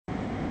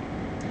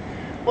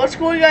What's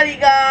going on, you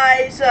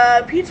guys?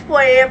 Pizza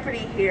Boy Anthony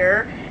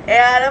here,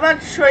 and I'm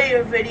about to show you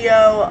a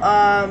video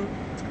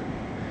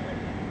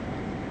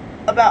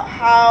about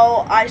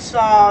how I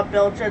saw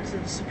Bill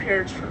Jensen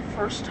disappear for the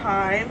first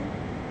time.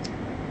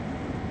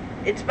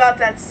 It's about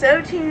that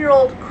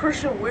 17-year-old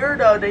Christian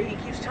weirdo that he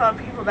keeps telling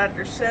people that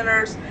they're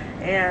sinners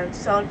and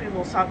telling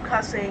people to stop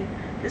cussing.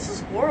 This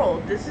is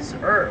world. This is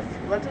Earth.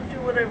 Let them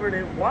do whatever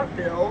they want,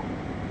 Bill.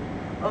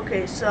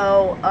 Okay,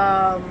 so,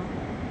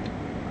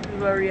 I'm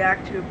going to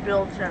react to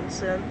Bill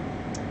Jensen.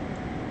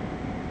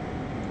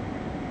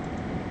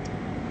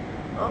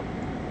 Oh.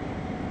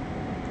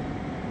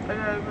 I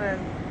gotta go in.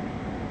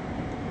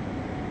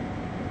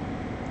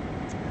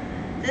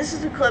 This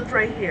is a clip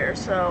right here,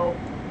 so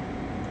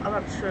I'm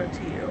about to show it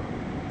to you.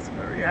 It's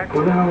going to react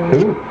to it.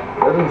 Who?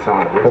 Doesn't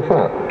sound good. What's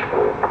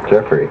up?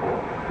 Jeffrey.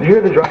 Did you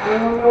hear the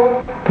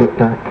driver?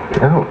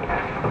 No.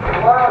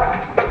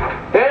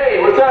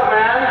 Hey, what's up,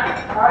 man?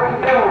 How you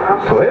doing? I'm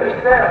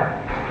Swift?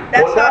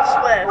 That's What's not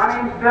up? Swift. My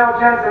name's Bill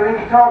Jensen. I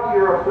need to talk to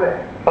you real quick.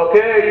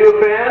 Okay, are you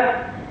a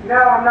fan? No,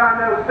 I'm not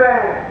no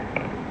fan.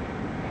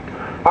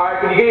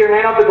 Alright, can you get your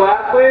hand off the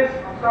glass, please?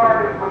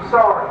 I'm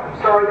sorry.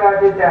 I'm sorry that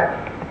I did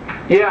that.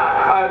 Yeah,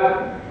 how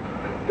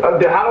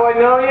do I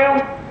know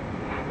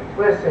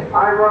you? Listen,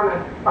 I run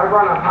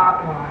a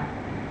hotline.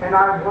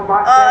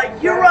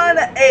 And You run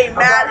a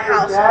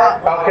madhouse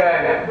hotline.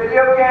 Okay.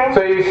 Video games?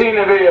 So you've seen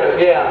the video,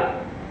 yeah.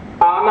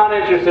 I'm not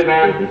interested,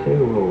 man. You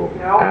seem a little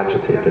No,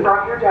 agitated.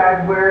 confront your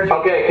dad. Where's your...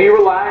 Okay, can you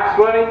relax,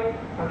 buddy?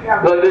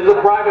 Okay. Look, this is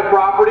a private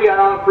property. I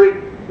don't free.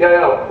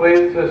 Yo,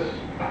 please just.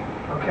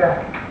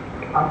 Okay.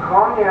 I'm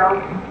calm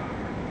down.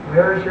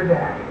 Where is your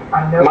dad?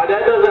 I know. My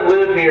dad doesn't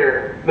live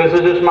here. This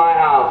is just my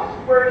house.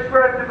 Where's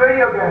the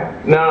video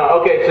games? No,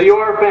 okay, so you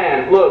are a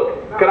fan.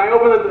 Look, can I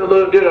open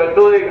the dude, I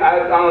feel like,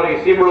 I don't know,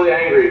 you seem really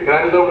angry. Can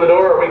I just open the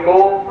door? Are we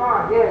cool?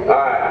 Fine, yeah.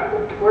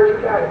 Alright. Where's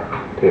your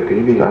dad? Dude, could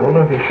you be... I don't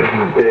know if you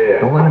should... Yeah.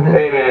 Don't let him in.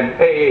 Hey, man.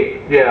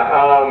 Hey,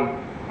 yeah,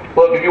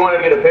 look, if you wanted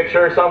to get a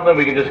picture or something,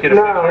 we can just get a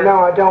picture.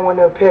 No, I don't want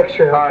no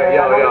picture. Alright,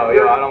 Okay?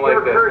 yo, I don't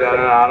like this. Cursing. Yeah,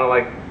 no, I don't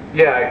like,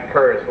 yeah, I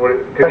curse. What,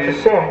 could That's you...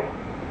 a sin.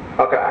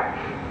 Okay.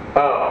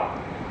 Oh.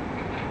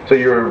 So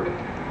you're,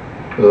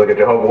 is it like a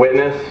Jehovah's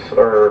Witness,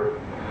 or?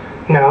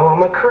 No,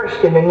 I'm a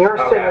Christian, and you're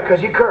a Okay. sinner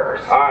because you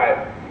curse.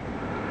 Alright.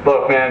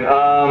 Look, man,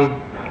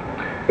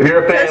 if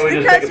you're a fan, Just we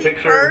just take a because he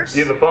picture. cursed,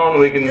 You have a phone,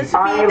 we can... doesn't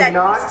I mean am that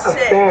not he's a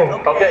sick. fan.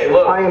 Okay,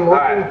 look. I am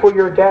looking for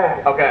your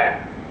dad. Okay.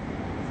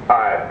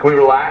 Alright, can we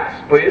relax,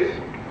 please?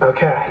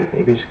 Okay.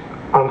 Maybe just...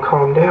 I'm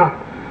calmed down.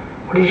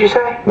 What did you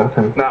say?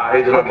 Nothing. Nah,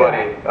 he's my Okay.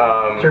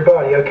 buddy. It's your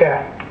buddy,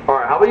 okay.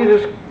 Alright, how about you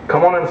just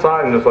come on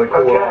inside and just like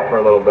cool it Okay. off for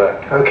a little bit.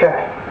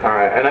 Okay.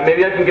 Alright, and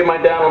maybe I can get my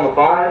dad on the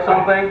phone or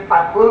something?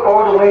 I flew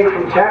all the way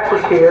from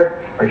Texas here.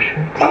 Are you sure?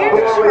 You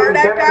just heard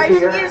that, guys?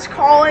 He is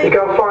calling You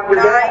go find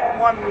your dad.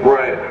 911.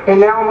 Right. And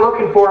now I'm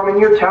looking for him, and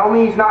you're telling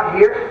me he's not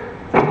here?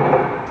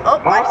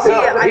 Oh, I see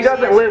it. I He see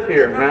doesn't his live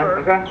here, man, number.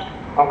 okay?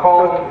 I'll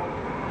call him.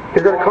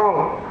 You're going to call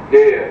him.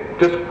 Yeah.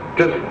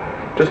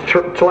 Just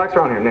chillax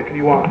around here, Nick, if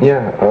you want.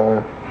 Yeah,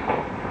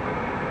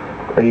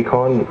 are you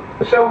calling...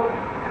 So,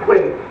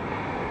 wait.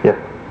 Yeah.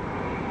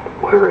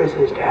 Where is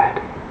his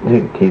dad?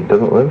 Dude, he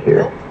doesn't live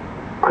here.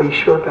 Are you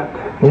sure about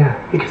that? Yeah.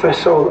 Because I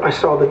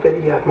saw the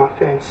video my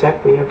fan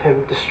sent me of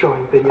him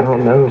destroying video I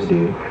don't know, games.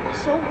 dude.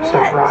 So what? Is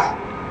that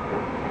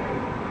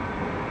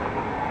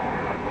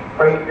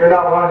right? You're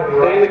not lying to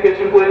me, Stay in the right?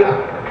 kitchen, please.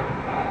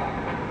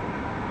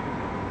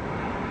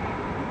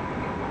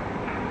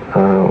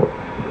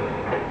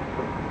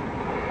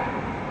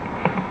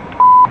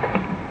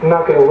 I'm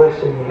not going to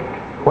listen to you.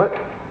 What?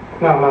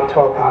 No, I'm not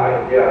talking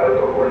to Yeah,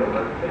 that's recording.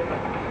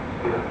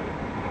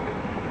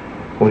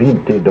 What do you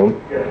do?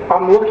 Don't... you.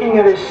 I'm looking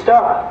at his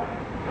stuff.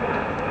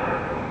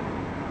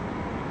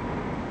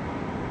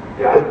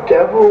 The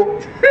devil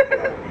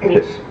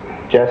is...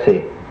 Jesse.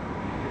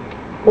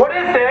 What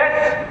is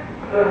this?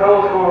 What the hell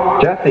is going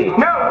on? Jesse!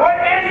 No, what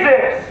is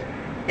this?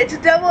 It's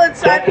a devil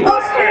inside Jesse.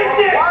 What poster. is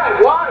it?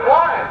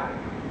 Why?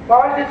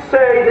 Why does it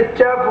say the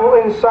devil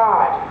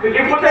inside? Could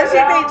you put Because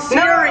that he down? made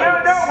series.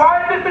 No,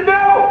 why is this the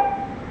devil?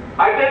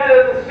 I did it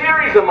as a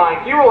series of mine.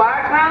 Can you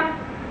relax, man?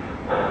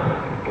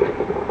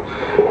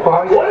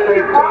 Why What is it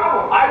your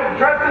problem? I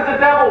dressed as a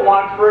devil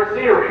once for a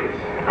series.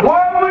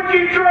 Why would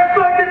you dress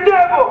like the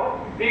devil?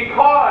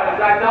 Because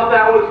I felt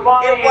that was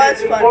funny. It was and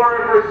it's funny.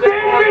 important for This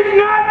is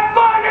not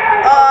funny!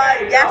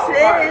 Yes it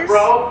Alright, is.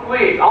 bro,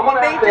 please. I'm gonna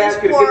have Made to this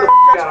ask you to for get the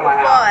just out of for my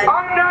house. fun.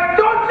 I'm not,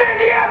 don't say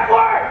the F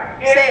word!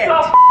 Get Say it. the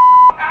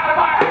out of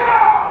my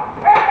house!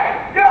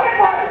 Hey, get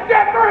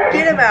Jeffrey!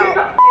 Get him out. Get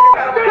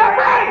Get him out.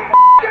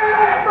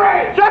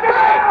 Jeffrey!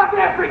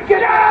 Jeffrey!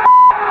 Get out!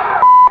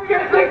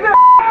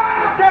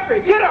 Jeffrey,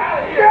 get him!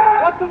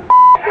 What the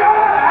Get out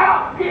of the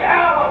house! Get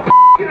out!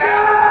 Get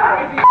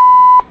out!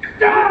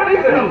 Stop!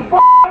 Get the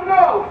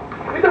no!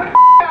 Get the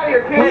out of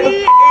here, kid!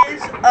 He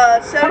is a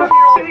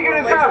 7-year-old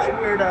religious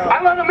weirdo.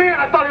 I let him in.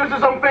 I thought he was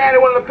just some fan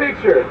who wanted a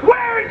picture.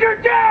 Where is your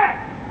dad?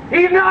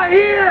 He's not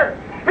here.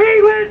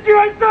 He lives here.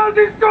 I saw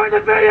destroy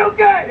the video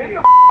game. Get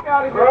the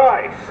out of here.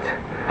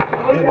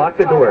 Christ. Lock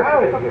the door.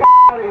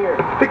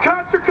 The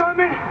cops are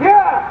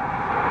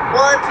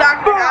Well, it's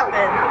not gonna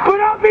happen.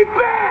 But I'll be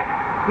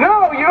back!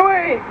 No, you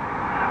ain't!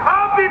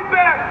 I'll be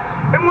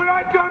back! And when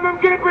I come, I'm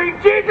gonna bring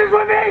Jesus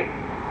with me!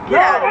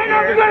 Yeah, And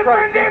I'm gonna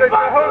bring the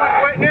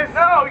Jehovah's Witness!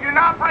 No, you're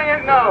not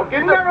bringing it, no!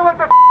 You never let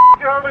the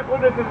Jehovah's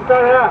Witnesses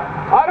start it out!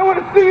 I don't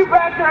want to see you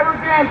back there ever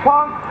again,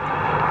 punk!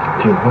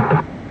 Dude, what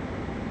the?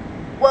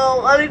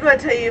 Well, let me go ahead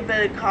and tell you a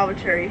bit of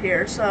commentary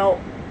here. So,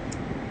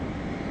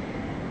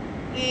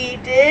 he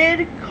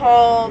did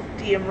call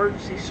the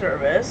emergency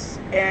service,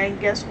 and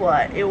guess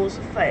what? It was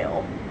a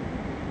fail.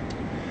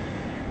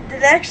 The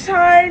next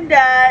time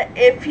that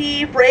if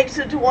he breaks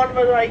into one of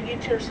my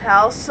YouTubers'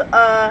 house,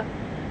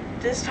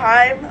 this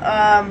time,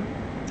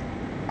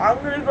 I'm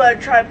gonna go ahead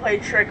and try to play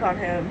a trick on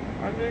him.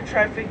 I'm gonna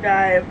try to figure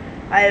out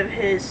I have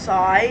his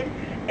side,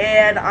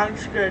 and I'm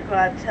just gonna go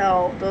ahead and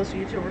tell those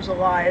YouTubers a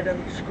lie, and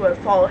then just go ahead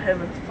and follow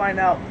him and find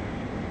out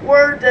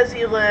where does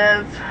he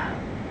live.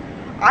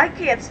 I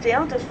can't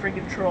stand this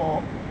freaking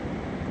troll.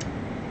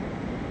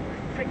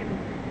 Freaking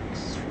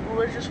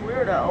religious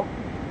weirdo.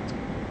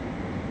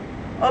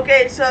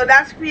 Okay, so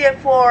that's gonna be it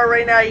for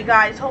right now, you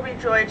guys. Hope you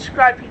enjoyed.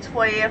 Subscribe, Pizza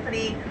Boy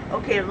Anthony.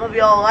 Okay, love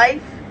you all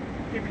life.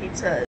 Your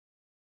pizza.